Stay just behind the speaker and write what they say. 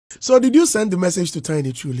So did you send the message to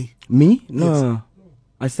Tinny truly? Me? No, Yes. no.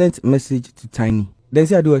 I sent message to Tinny. Then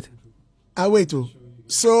say I do it. I wait.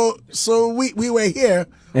 So we were here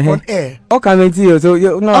on air. Okay, me too. So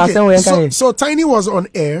I sent so Tinny was on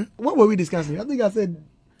air. What were we discussing? I think I said,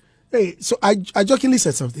 hey, so I jokingly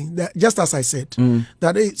said something that just as I said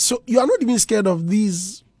that hey, so you are not even scared of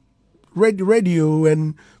these radio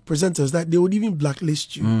and presenters that they would even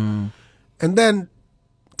blacklist you. And then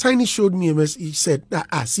Tinny showed me a message. He said,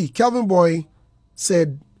 see, Kelvyn Boy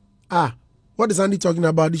said, what is Andy talking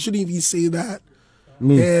about? He shouldn't even say that.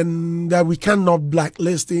 And that we cannot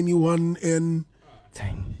blacklist anyone. And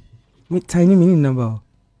Tinny meaning number.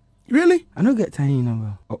 Really? I don't get Tinny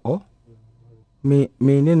number. Me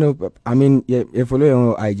no. I mean, you follow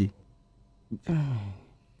your IG.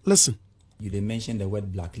 Listen. You didn't mention the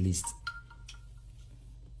word blacklist.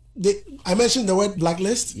 I mentioned the word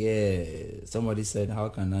blacklist? Yeah. Somebody said, how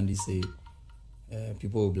can Andy say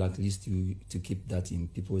people will blacklist you to keep that in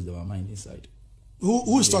people's mind inside?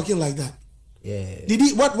 Who is talking like that? Yeah. Did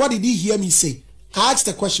he what did he hear me say? I asked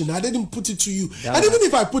a question. I didn't put it to you. And even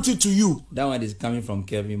if I put it to you, that one is coming from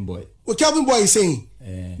Kelvyn Boy. Well, Kelvyn Boy is saying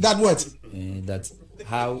that what? That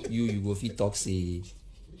how you go fit talk say.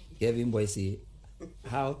 Kelvyn Boy say,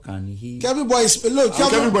 how can he? Kelvyn Boy is look.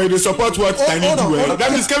 Kelvyn Boy they support what Tinny do.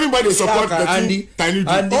 That means Kelvyn Boy they support the Tinny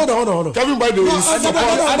do. Hold on. Kelvyn Boy they support.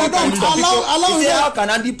 Allow me. How can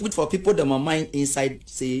Andy put for people that my mind inside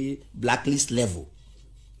say blacklist level?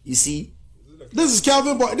 You see. This is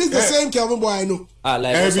Kelvyn Boy. This is the same Kelvyn Boy I know.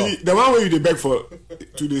 The one where you beg for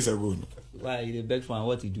 2 days ago. Why you beg for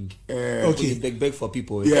what you do? Okay. You beg for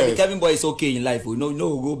people. Yeah. Kelvyn Boy is okay in life. No,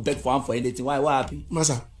 go beg for him for anything. Why? What happened?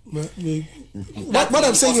 Masa. What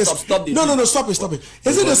I'm saying is stop no, stop it.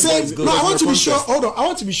 Is it the same? No, I want to be sure. Hold on. I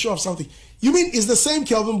want to be sure of something. You mean it's the same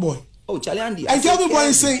Kelvyn Boy? Oh, Charlie Andy. And Kelvyn Boy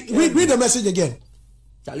is saying, read the message again.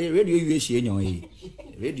 Charlie, radio UHN.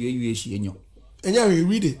 Radio UHN. And yeah, we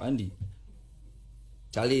read it. Andy.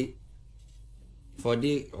 Charlie, for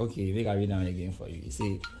the okay, we can read down again for you.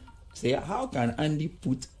 Say how can Andy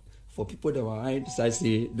put for people that were inside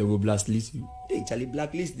say they will blacklist you? Hey, Charlie,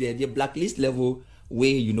 blacklist the blacklist level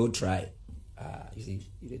way try. You see,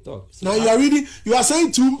 they talk. Now you are reading. You are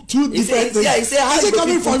saying two different things. Yeah, he said, is it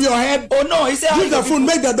coming from your head? Oh no, he said. Use the phone.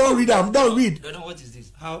 Make that don't read them. Don't read. No, what is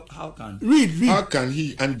this? How can read? How can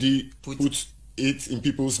he Andy put it in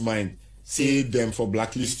people's mind? Say them for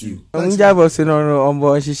blacklist you. Because media, I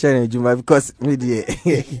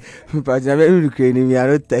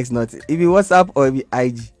don't text nothing. If you WhatsApp or if you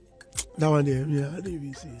IG, that one there, yeah, I didn't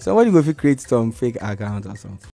even see. Somebody go create some fake account or something.